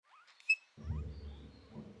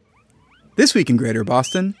This week in Greater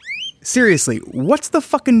Boston, seriously, what's the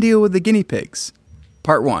fucking deal with the guinea pigs?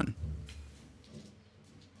 Part 1.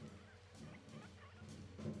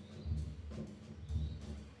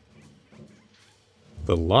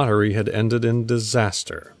 The lottery had ended in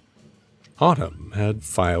disaster. Autumn had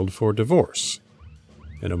filed for divorce.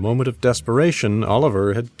 In a moment of desperation,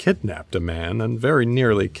 Oliver had kidnapped a man and very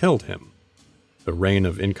nearly killed him. The rain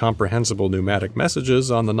of incomprehensible pneumatic messages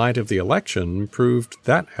on the night of the election proved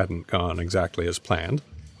that hadn't gone exactly as planned.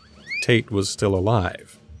 Tate was still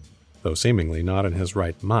alive, though seemingly not in his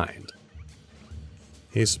right mind.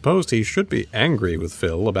 He supposed he should be angry with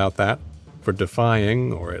Phil about that, for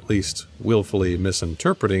defying, or at least willfully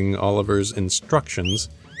misinterpreting, Oliver's instructions.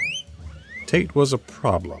 Tate was a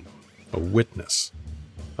problem, a witness,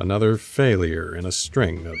 another failure in a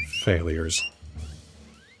string of failures.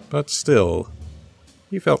 But still,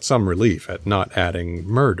 he felt some relief at not adding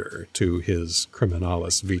murder to his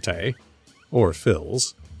criminalis vitae, or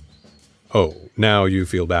Phil's. Oh, now you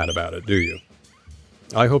feel bad about it, do you?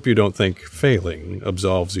 I hope you don't think failing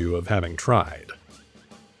absolves you of having tried.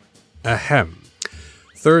 Ahem.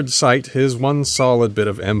 Third sight, his one solid bit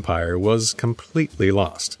of empire was completely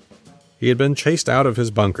lost. He had been chased out of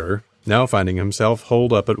his bunker, now finding himself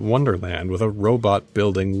holed up at Wonderland with a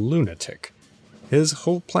robot-building lunatic. His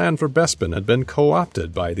whole plan for Bespin had been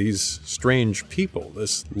co-opted by these strange people,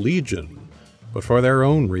 this legion, but for their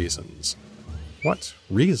own reasons. What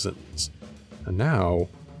reasons? And now...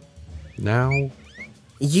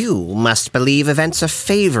 You must believe events are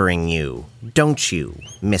favoring you, don't you,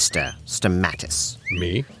 Mr. Stomatis?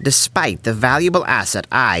 Me? Despite the valuable asset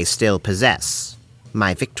I still possess,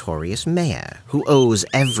 my victorious mare, who owes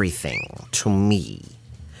everything to me.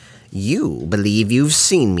 You believe you've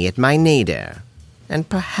seen me at my nadir, and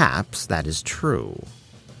perhaps that is true.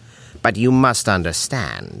 But you must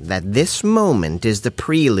understand that this moment is the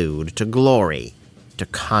prelude to glory, to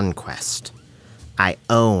conquest. I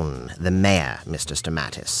own the mare, Mr.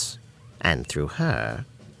 Stomatis, and through her,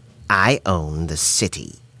 I own the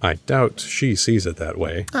city. I doubt she sees it that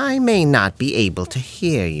way. I may not be able to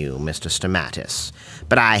hear you, Mr. Stomatis,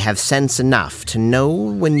 but I have sense enough to know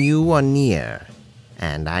when you are near,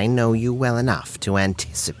 and I know you well enough to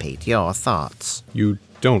anticipate your thoughts. You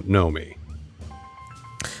don't know me.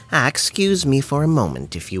 Excuse me for a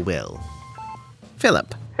moment, if you will.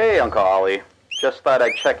 Philip. Hey, Uncle Ollie. Just thought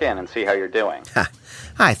I'd check in and see how you're doing.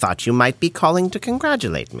 I thought you might be calling to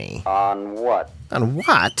congratulate me. On what? On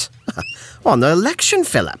what? On the election,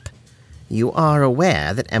 Philip. You are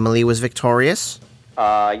aware that Emily was victorious?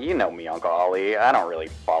 You know me, Uncle Ollie. I don't really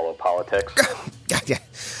follow politics.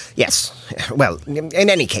 Yes. Well, in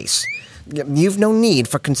any case, you've no need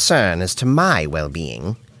for concern as to my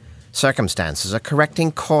well-being. Circumstances are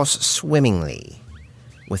correcting course swimmingly.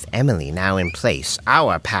 With Emily now in place,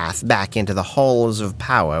 our path back into the halls of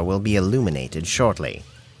power will be illuminated shortly.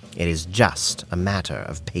 It is just a matter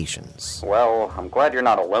of patience. Well, I'm glad you're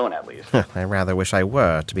not alone, at least. I rather wish I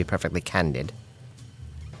were, to be perfectly candid.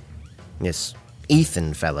 This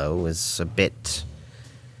Ethan fellow is a bit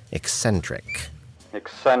eccentric.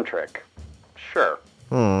 Eccentric? Sure.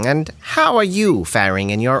 And how are you faring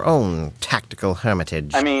in your own tactical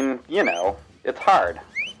hermitage? I mean, you know, it's hard.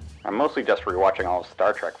 I'm mostly just rewatching all of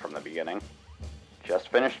Star Trek from the beginning. Just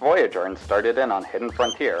finished Voyager and started in on Hidden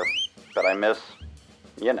Frontier. But I miss,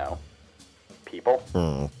 you know, people.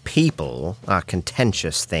 People are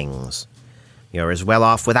contentious things. You're as well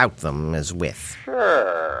off without them as with.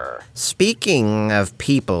 Sure. Speaking of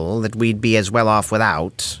people that we'd be as well off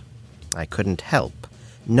without, I couldn't help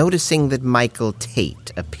noticing that Michael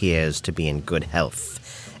Tate appears to be in good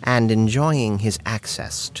health and enjoying his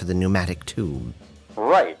access to the pneumatic tube.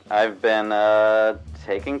 Right. I've been,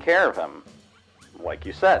 taking care of him. Like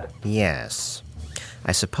you said. Yes.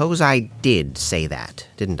 I suppose I did say that,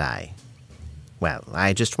 didn't I? Well,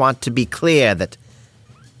 I just want to be clear that...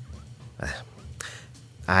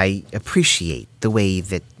 I appreciate the way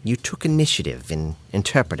that you took initiative in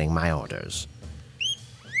interpreting my orders.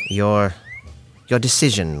 Your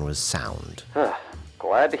decision was sound.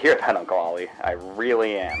 Glad to hear that, Uncle Ollie. I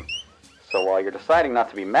really am. So while you're deciding not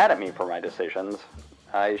to be mad at me for my decisions,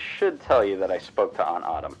 I should tell you that I spoke to Aunt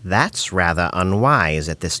Autumn. That's rather unwise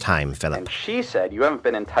at this time, Philip. And she said you haven't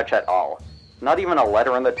been in touch at all. Not even a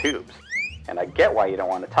letter in the tubes. And I get why you don't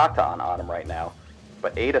want to talk to Aunt Autumn right now,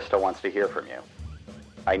 but Ada still wants to hear from you.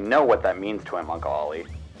 I know what that means to him, Uncle Ollie.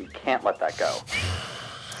 You can't let that go.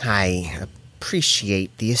 I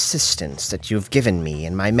appreciate the assistance that you've given me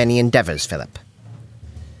in my many endeavors, Philip.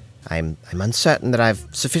 I'm uncertain that I've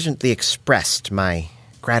sufficiently expressed my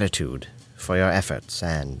gratitude for your efforts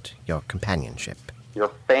and your companionship.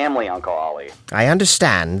 Your family, Uncle Ollie. I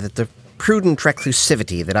understand that the prudent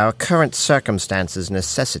reclusivity that our current circumstances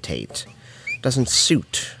necessitate doesn't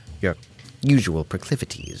suit your usual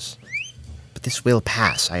proclivities. But this will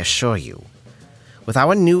pass, I assure you. With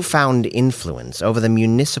our newfound influence over the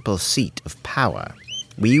municipal seat of power,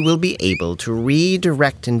 we will be able to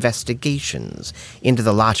redirect investigations into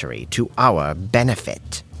the lottery to our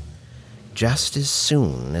benefit, just as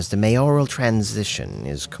soon as the mayoral transition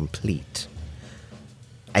is complete.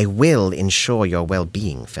 I will ensure your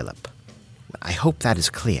well-being, Philip. I hope that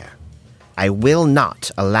is clear. I will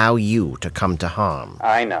not allow you to come to harm.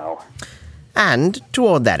 I know. And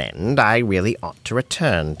toward that end, I really ought to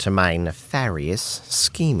return to my nefarious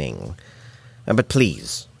scheming. But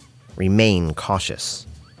please, remain cautious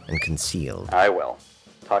and concealed. I will.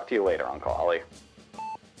 Talk to you later, Uncle Ollie.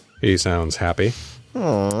 He sounds happy.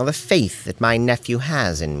 The faith that my nephew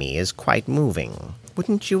has in me is quite moving.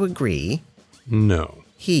 Wouldn't you agree? No.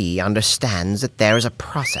 He understands that there is a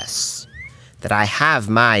process, that I have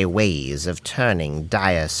my ways of turning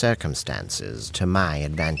dire circumstances to my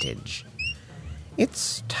advantage.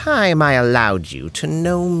 It's time I allowed you to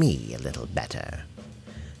know me a little better,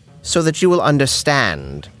 so that you will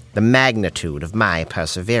understand the magnitude of my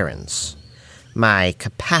perseverance, my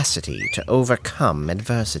capacity to overcome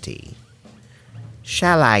adversity.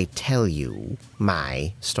 Shall I tell you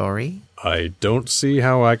my story? I don't see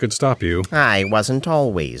how I could stop you. I wasn't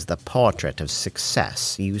always the portrait of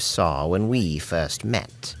success you saw when we first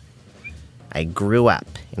met. I grew up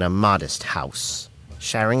in a modest house,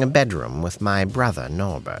 sharing a bedroom with my brother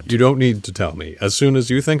Norbert. You don't need to tell me. As soon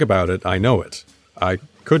as you think about it, I know it. I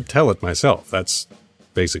could tell it myself. That's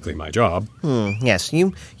basically my job. Yes,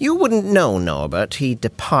 you wouldn't know Norbert. He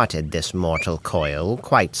departed this mortal coil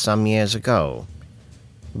quite some years ago.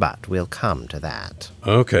 But we'll come to that.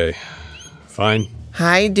 Okay. Fine.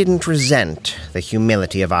 I didn't resent the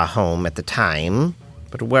humility of our home at the time,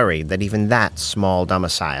 but worried that even that small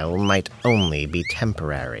domicile might only be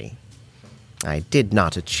temporary. I did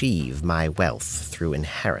not achieve my wealth through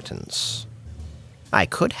inheritance. I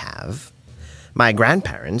could have. My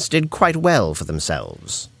grandparents did quite well for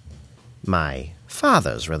themselves. My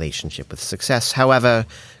father's relationship with success, however,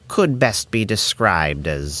 could best be described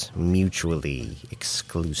as mutually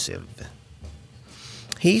exclusive.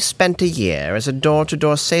 He spent a year as a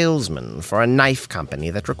door-to-door salesman for a knife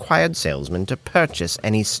company that required salesmen to purchase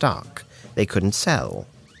any stock they couldn't sell.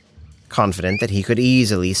 Confident that he could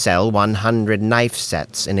easily sell 100 knife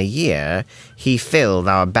sets in a year, he filled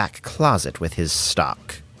our back closet with his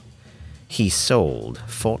stock. He sold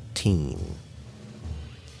 14.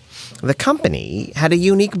 The company had a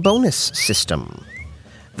unique bonus system.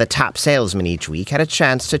 The top salesman each week had a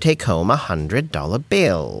chance to take home a $100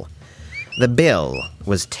 bill. The bill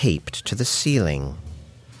was taped to the ceiling.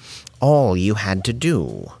 All you had to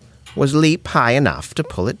do was leap high enough to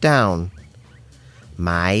pull it down.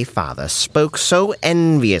 My father spoke so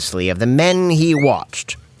enviously of the men he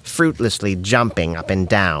watched, fruitlessly jumping up and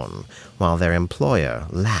down, while their employer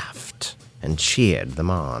laughed and cheered them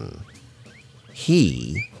on.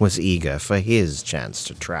 He was eager for his chance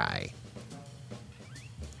to try.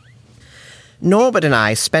 Norbert and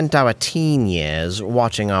I spent our teen years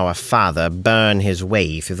watching our father burn his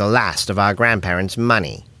way through the last of our grandparents'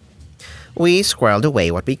 money. We squirreled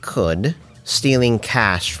away what we could, stealing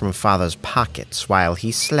cash from father's pockets while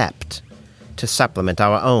he slept, to supplement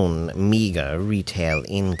our own meager retail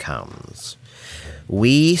incomes.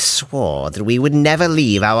 We swore that we would never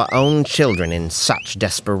leave our own children in such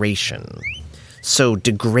desperation, so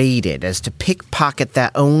degraded as to pickpocket their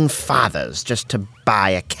own fathers just to buy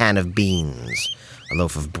a can of beans, a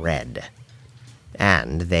loaf of bread.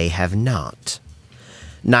 And they have not.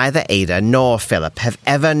 Neither Ada nor Philip have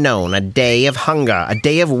ever known a day of hunger, a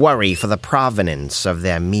day of worry for the provenance of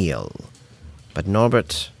their meal. But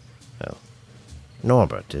Norbert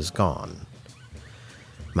is gone.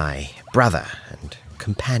 My brother and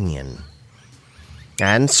companion.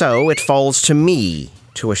 And so it falls to me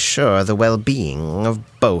to assure the well-being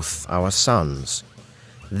of both our sons.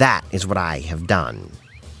 That is what I have done.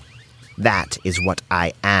 That is what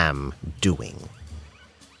I am doing.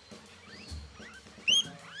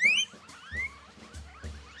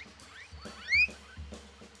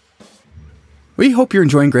 We hope you're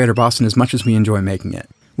enjoying Greater Boston as much as we enjoy making it.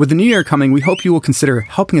 With the new year coming, we hope you will consider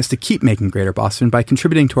helping us to keep making Greater Boston by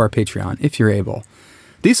contributing to our Patreon, if you're able.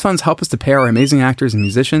 These funds help us to pay our amazing actors and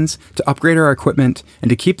musicians, to upgrade our equipment, and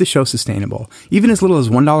to keep the show sustainable. Even as little as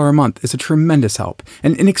 $1 a month is a tremendous help.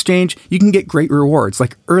 And in exchange, you can get great rewards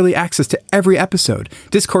like early access to every episode,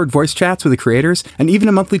 Discord voice chats with the creators, and even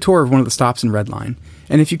a monthly tour of one of the stops in Redline.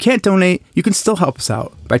 And if you can't donate, you can still help us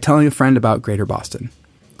out by telling a friend about Greater Boston.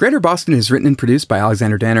 Greater Boston is written and produced by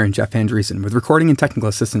Alexander Danner and Jeff Andreessen, with recording and technical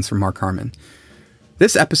assistance from Mark Harmon.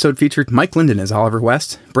 This episode featured Mike Linden as Oliver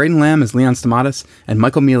West, Braden Lamb as Leon Stamatis, and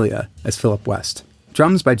Michael Melia as Philip West.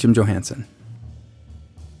 Drums by Jim Johansson.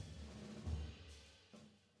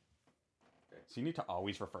 So you need to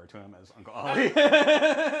always refer to him as Uncle Ollie.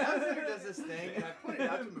 Alexander does this thing, and I've pointed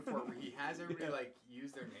out to him before where he has everybody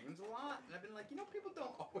use their names a lot, and I've been like, people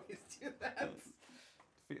don't always do that.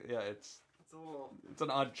 Yeah, it's an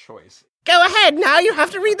odd choice. Go ahead, now you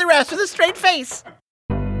have to read the rest with a straight face.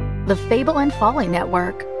 The Fable and Folly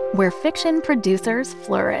Network, where fiction producers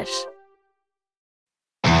flourish.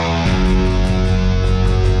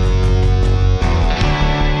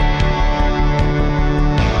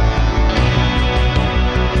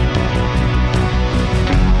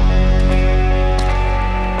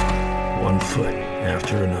 One foot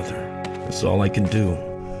after another. That's all I can do.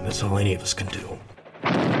 That's all any of us can do.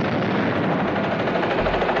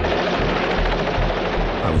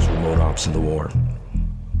 I was remote ops in the war.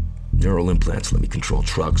 Neural implants let me control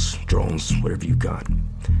trucks, drones, whatever you got.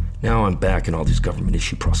 Now I'm back and all these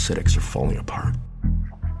government-issue prosthetics are falling apart.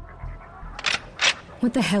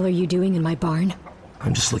 What the hell are you doing in my barn?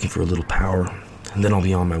 I'm just looking for a little power, and then I'll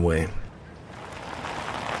be on my way.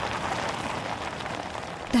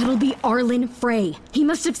 That'll be Arlen Frey. He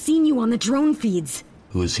must have seen you on the drone feeds.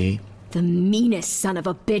 Who is he? The meanest son of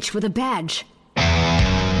a bitch with a badge.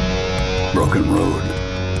 Broken Road,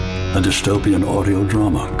 a dystopian audio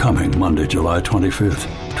drama coming Monday, July 25th,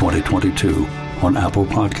 2022 on Apple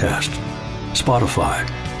Podcasts, Spotify,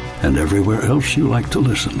 and everywhere else you like to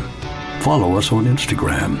listen. Follow us on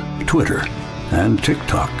Instagram, Twitter, and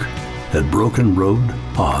TikTok at Broken Road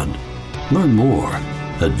Pod. Learn more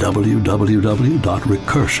at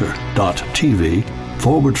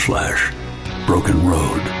www.recursor.tv/Broken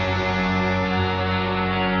Road.